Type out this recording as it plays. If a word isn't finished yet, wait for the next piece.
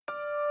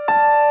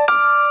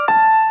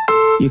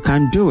You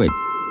can do it.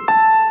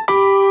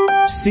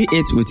 See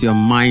it with your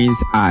mind's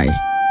eye.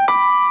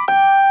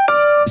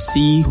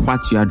 See what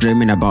you are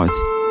dreaming about.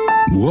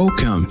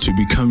 Welcome to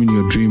Becoming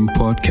Your Dream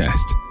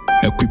podcast,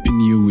 equipping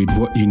you with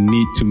what you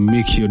need to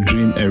make your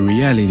dream a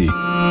reality.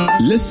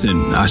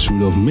 Listen as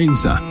Rudolph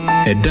Mensa,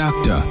 a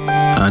doctor,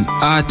 an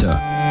author,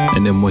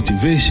 and a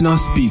motivational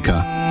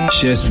speaker,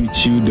 shares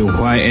with you the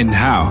why and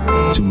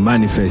how to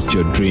manifest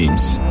your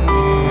dreams.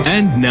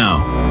 And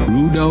now,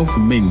 Rudolph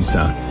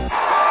Mensa.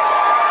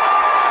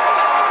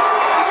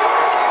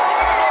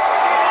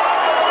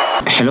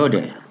 Hello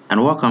there,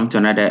 and welcome to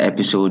another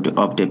episode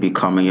of the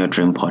Becoming Your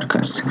Dream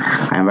podcast.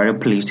 I'm very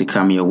pleased to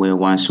come your way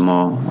once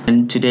more.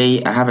 And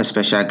today I have a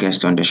special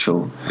guest on the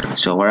show.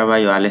 So wherever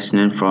you are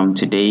listening from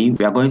today,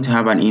 we are going to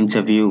have an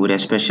interview with a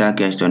special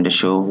guest on the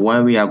show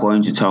where we are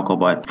going to talk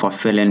about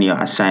fulfilling your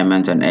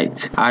assignment on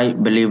earth. I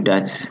believe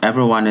that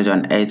everyone is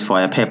on earth for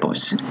a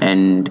purpose,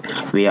 and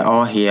we are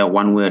all here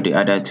one way or the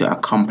other to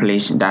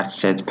accomplish that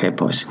set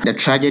purpose. The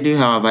tragedy,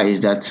 however,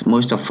 is that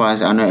most of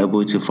us are not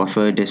able to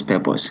fulfill this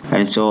purpose.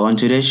 And so on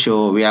today's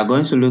show, we are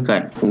going to look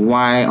at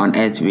why on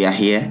earth we are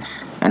here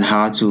and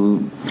how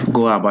to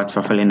go about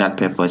fulfilling that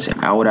purpose.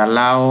 I would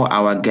allow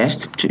our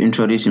guest to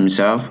introduce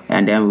himself,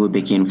 and then we will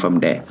begin from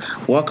there.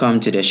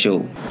 Welcome to the show.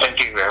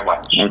 Thank you very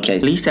much. Okay,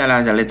 please tell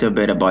us a little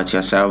bit about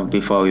yourself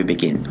before we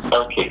begin.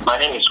 Okay, my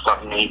name is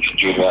Kwame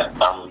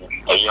Jr. I'm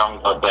a young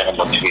author and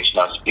a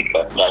motivational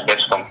speaker. I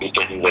just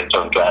completed University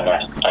of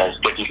Ghana and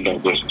studied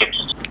linguistics.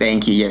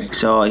 Thank you. Yes.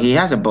 So he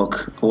has a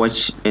book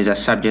which is a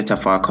subject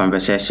of our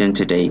conversation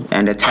today,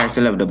 and the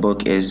title of the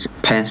book is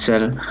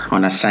Pencil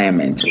on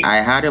Assignment. I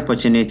had the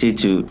opportunity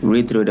to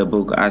read through the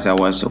book as I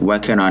was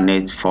working on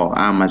it for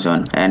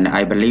Amazon, and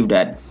I believe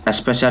that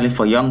especially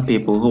for young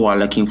people who are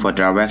looking for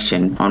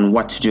direction on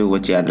what to do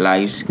with their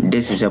lives,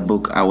 this is a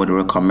book I would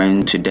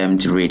recommend to them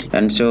to read.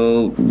 And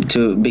so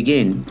to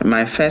begin,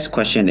 my first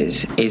question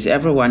is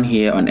everyone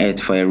here on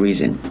earth for a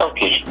reason?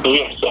 Okay,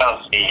 yes,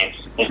 I'll say yes.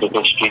 It's a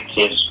good straight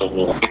yes for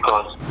me,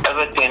 because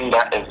everything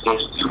that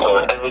exists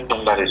or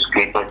everything that is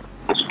created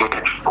is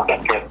created for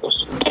a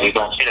purpose. And you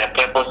can see the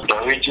purpose,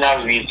 the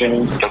original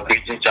reason for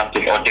creating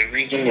something, or the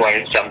reason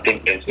why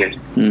something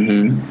exists.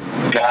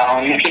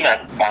 Now, looking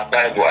at our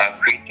Bible, our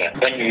Creator,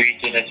 when we read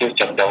Genesis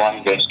chapter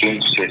 1, verse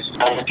 26,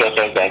 God tells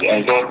us that,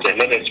 and God said,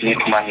 let us make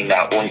man in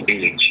our own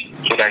image,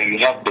 so that you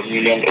have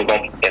dominion over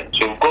the earth.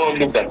 So God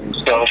looked at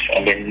himself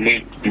and then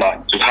made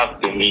man to have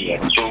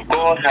dominion. So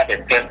God had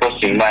a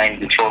purpose in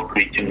mind before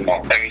creating man.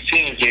 And we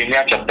see in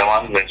Jeremiah chapter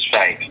 1, verse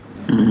 5,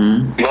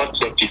 God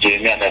said to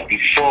Jeremiah that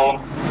before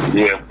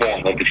you were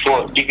born, or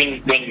before,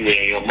 even when you were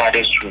in your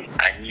mother's womb,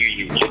 I knew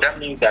you. So that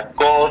means that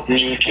God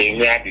knew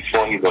Jeremiah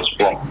before he was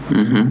born.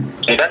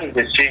 So that is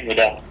the same with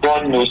us.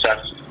 God knows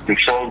us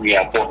before we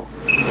are born,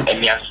 and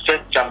he has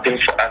set something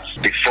for us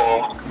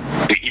before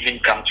we even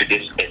come to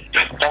this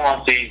earth.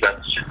 Someone says that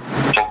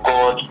for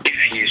God,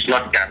 if he is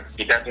not done,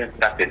 he doesn't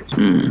start it.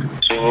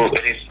 So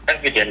it is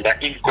evident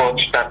that if God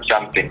starts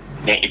something,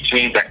 then it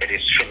means that it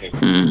is finished.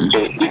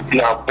 So if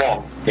you are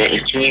born, then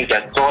it means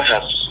that God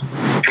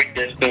has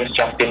predestined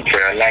something for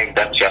your life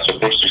that you are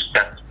supposed to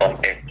start on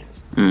earth.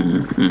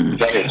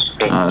 That is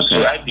okay.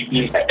 So I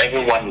believe that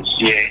everyone is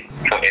here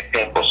for a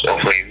purpose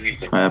or for a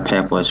reason. For a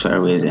purpose, for a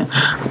reason.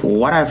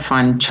 What I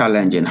find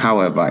challenging,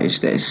 however, is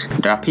this.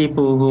 There are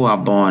people who are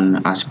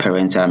born as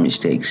parental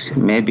mistakes.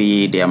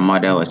 Maybe their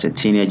mother was a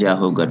teenager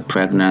who got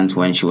pregnant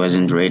when she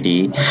wasn't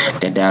ready.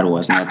 The dad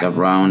was not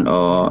around,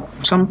 or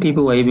some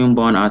people were even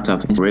born out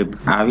of rape.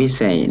 Are we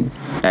saying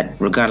that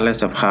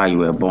regardless of how you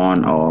were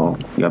born or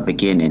your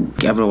beginning,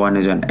 everyone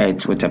is on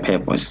earth with a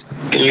purpose?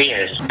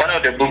 Yes. One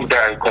of the books that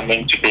I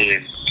recommend today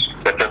is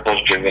The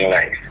Purpose-Driven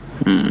Life.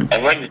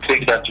 And when you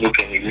take that book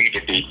and you read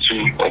day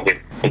 2 of it,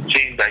 it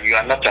says that you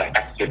are not an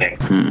accident.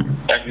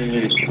 And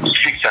it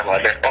speaks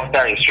about the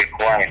author is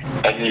required.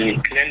 And he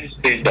clearly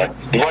says that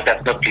God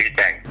does not play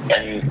time.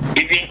 And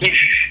even if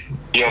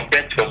your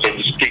birth was a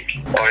mistake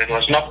or it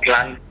was not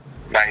planned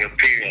by your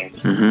parents,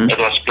 it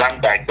was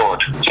planned by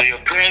God. So your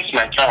parents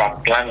might not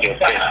have planned your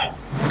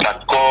birth,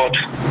 but God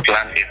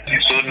planned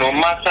it. So no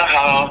matter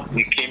how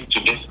you came to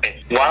this earth,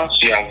 once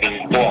you have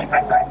been born,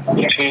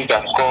 it means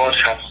that God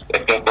has a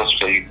purpose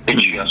for you,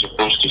 which you are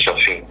supposed to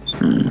fulfill.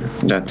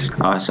 That's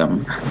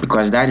awesome,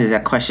 because that is a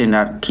question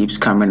that keeps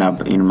coming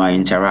up in my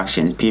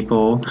interactions.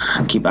 People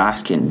keep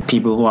asking,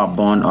 people who are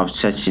born of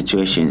such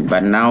situations,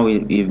 but now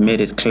you've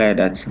made it clear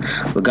that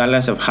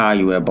regardless of how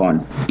you were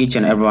born, each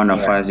and every one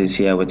of us is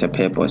here with a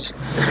purpose.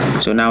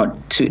 So now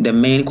to the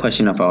main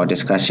question of our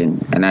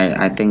discussion, and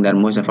I think that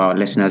most of our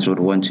listeners would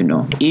want to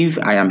know, if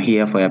I am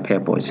here for a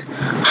purpose,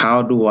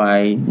 how do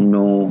I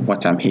know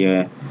what I'm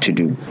here to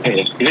do?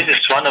 This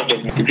is one of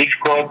the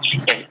difficult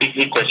and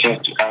easy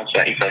questions to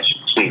answer, if I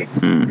should say.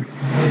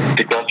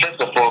 Because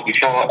first of all,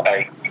 before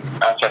I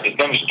answer this,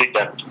 let me state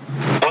that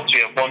what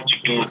you are born to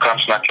do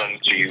comes naturally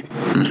to you.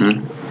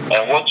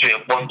 And what you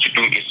are born to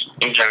do is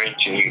inherent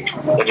in you.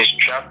 It is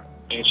trapped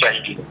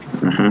inside you.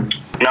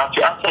 Now,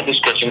 to answer this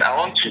question, I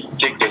want to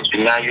take the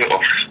scenario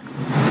of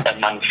a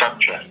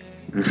manufacturer.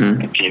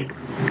 Okay.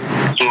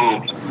 So,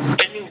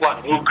 any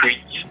anyone who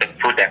creates a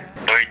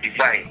product or a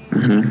device,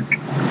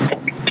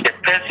 the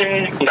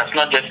person does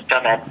not just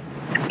stand up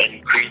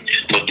and create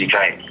the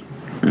device.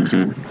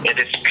 It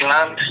is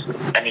planned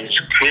and it is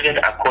created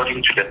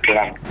according to the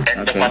plan.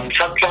 And the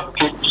manufacturer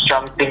puts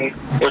something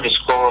what is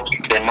called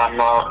the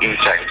manual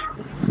inside.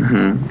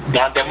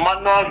 Now the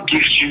manual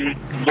gives you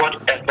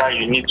whatever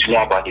you need to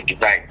know about the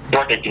device,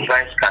 what the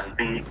device can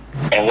do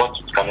and what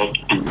it cannot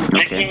do.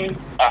 Taking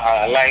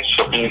our lives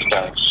for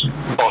instance,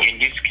 or in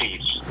this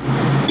case,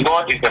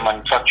 God is the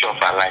manufacturer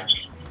of our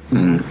lives.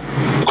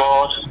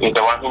 God is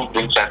the one who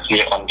brings us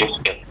here on this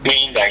earth,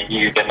 meaning that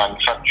He is the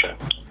manufacturer.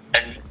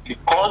 And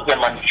because the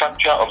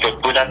manufacturer of a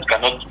product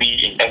cannot be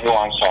in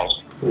everyone's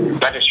house,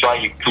 that is why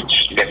He puts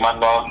the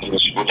manual in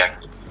His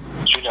product,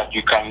 so that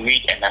you can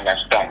read and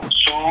understand.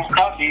 So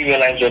how do you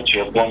realize what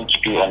you are going to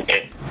do on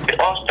earth? It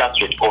all starts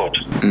with God.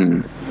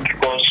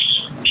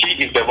 Because He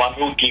is the one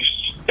who gives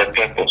the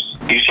purpose.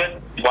 You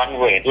said one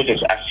word, which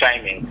is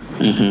assignment.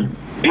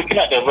 Looking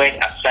at the word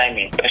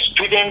assignment, a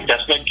student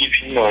does not give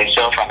him or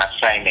herself an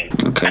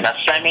assignment. An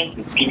assignment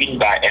is given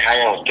by a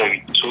higher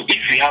authority. So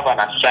if we have an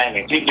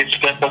assignment, if this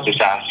purpose is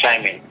our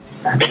assignment,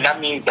 then that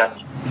means that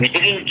we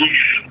didn't give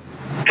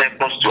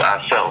purpose to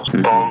ourselves,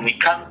 or we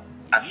can't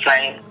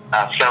assign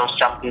ourselves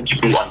something to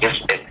do on this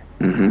earth.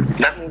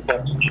 That means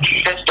that,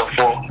 first of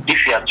all,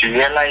 if we are to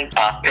realize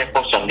our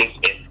purpose on this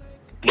earth,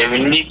 then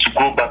we need to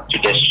go back to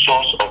the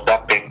source of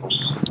that purpose,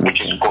 which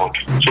is God.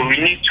 So we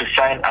need to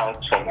find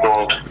out from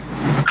God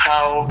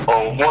how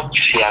or what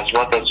He has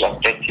brought us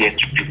on earth here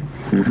to do.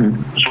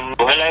 So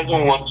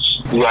realizing what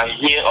you are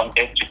here on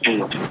earth to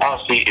do,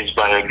 I'll say, is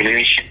by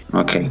revelation.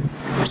 Okay.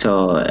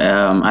 So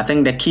I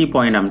think the key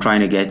point I'm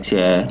trying to get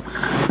here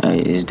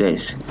is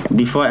this.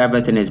 Before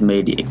everything is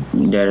made,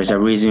 there is a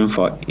reason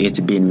for it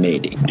being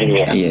made.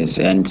 Yes.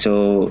 And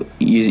so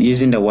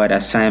using the word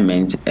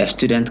assignment, a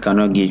student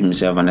cannot give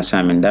himself an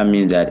assignment. That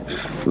means that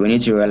we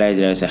need to realize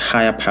there is a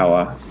higher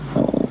power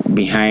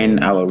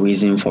behind our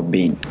reason for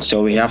being.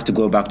 So we have to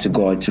go back to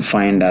God to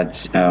find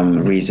that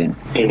reason.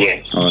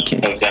 Yes.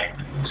 Okay. Exactly.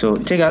 So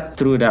take us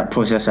through that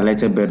process a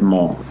little bit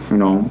more. You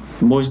know,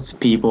 most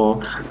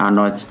people are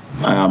not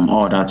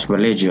all that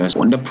religious.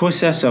 The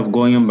process of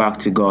going back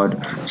to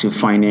God to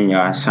finding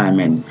your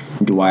assignment,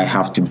 do I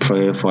have to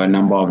pray for a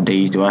number of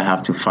days? Do I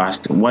have to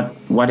fast? What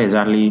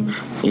exactly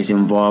is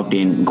involved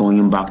in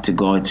going back to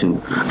God to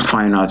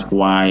find out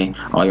why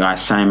or your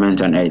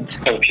assignment on earth?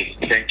 Okay,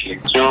 thank you.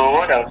 So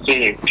what I'll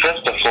say is,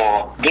 first of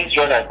all, this is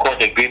what I call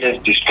the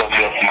greatest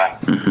discovery of man.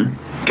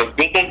 The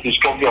greatest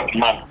discovery of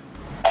man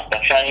after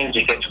finding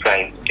Jesus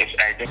Christ is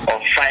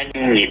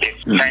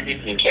finding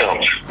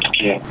himself.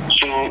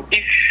 So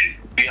if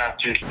you have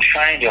to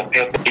find your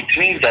purpose, it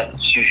means that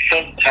you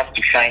first have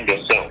to find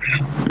yourself.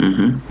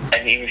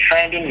 And in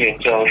finding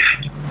yourself,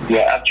 you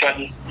are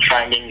actually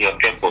finding your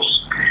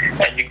purpose.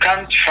 And you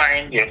can't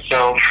find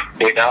yourself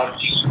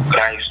without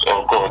Christ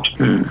or God.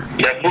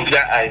 The book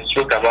that I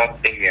spoke about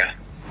earlier,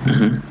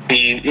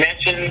 he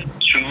mentioned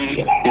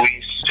 2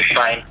 ways to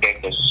find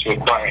purpose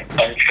required.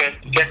 And first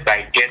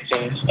by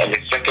guessing, and the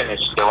second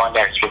is the one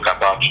that I spoke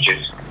about, which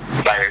is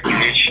by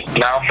revelation.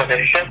 Now for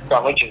the first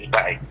one, which is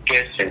by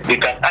guessing, you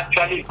can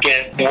actually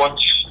guess what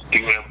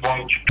you were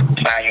born to do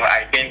by your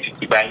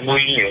identity, by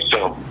knowing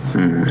yourself.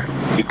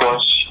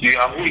 Because you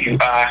are who you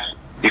are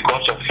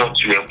because of what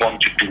you were born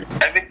to do.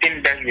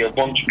 Everything that you were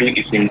born to do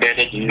is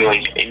embedded in you,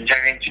 is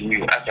inherent in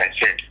you, as I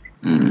said.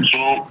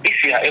 So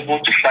if you are able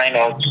to find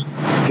out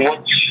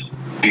what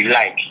you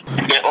like,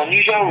 the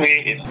unusual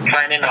way is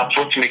finding out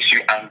what makes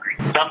you angry.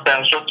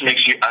 Sometimes what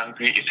makes you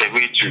angry is a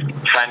way to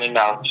finding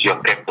out your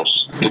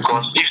purpose.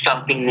 Because if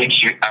something makes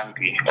you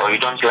angry or you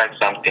don't like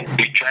something,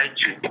 you try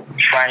to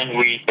find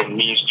ways and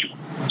means to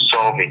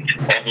solve it.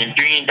 And in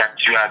doing that,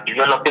 you are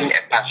developing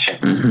a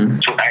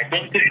passion. So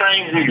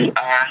identifying who you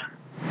are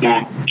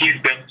will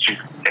give birth to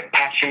a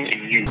passion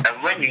in you.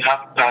 And when you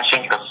have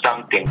passion for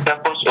something,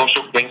 purpose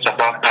also brings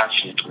about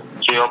passion.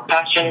 So your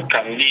passion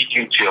can lead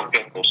you to your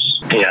purpose.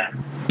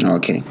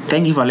 Okay.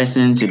 Thank you for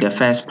listening to the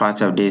first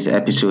part of this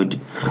episode.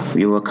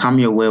 We will come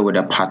your way with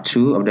a part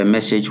 2 of the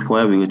message,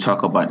 where we will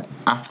talk about,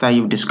 after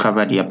you've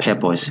discovered your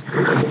purpose,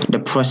 the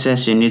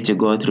process you need to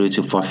go through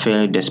to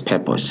fulfill this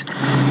purpose.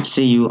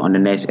 See you on the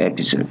next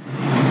episode.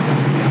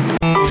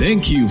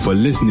 Thank you for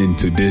listening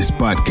to this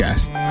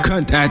podcast.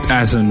 Contact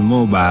us on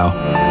mobile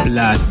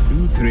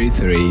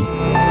 +233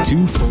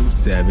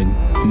 247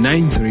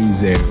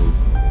 930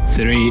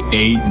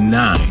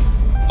 389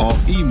 or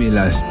email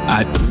us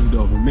at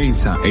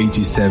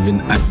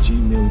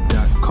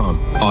rudolphmensah87@gmail.com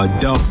or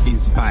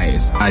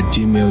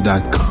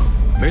dolphinspires@gmail.com.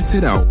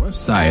 Visit our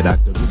website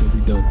at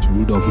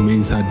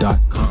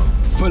www.rudolphmensah.com.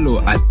 Follow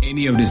at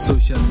any of the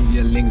social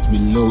media links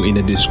below in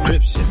the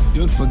description.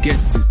 Don't forget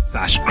to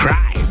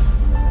subscribe.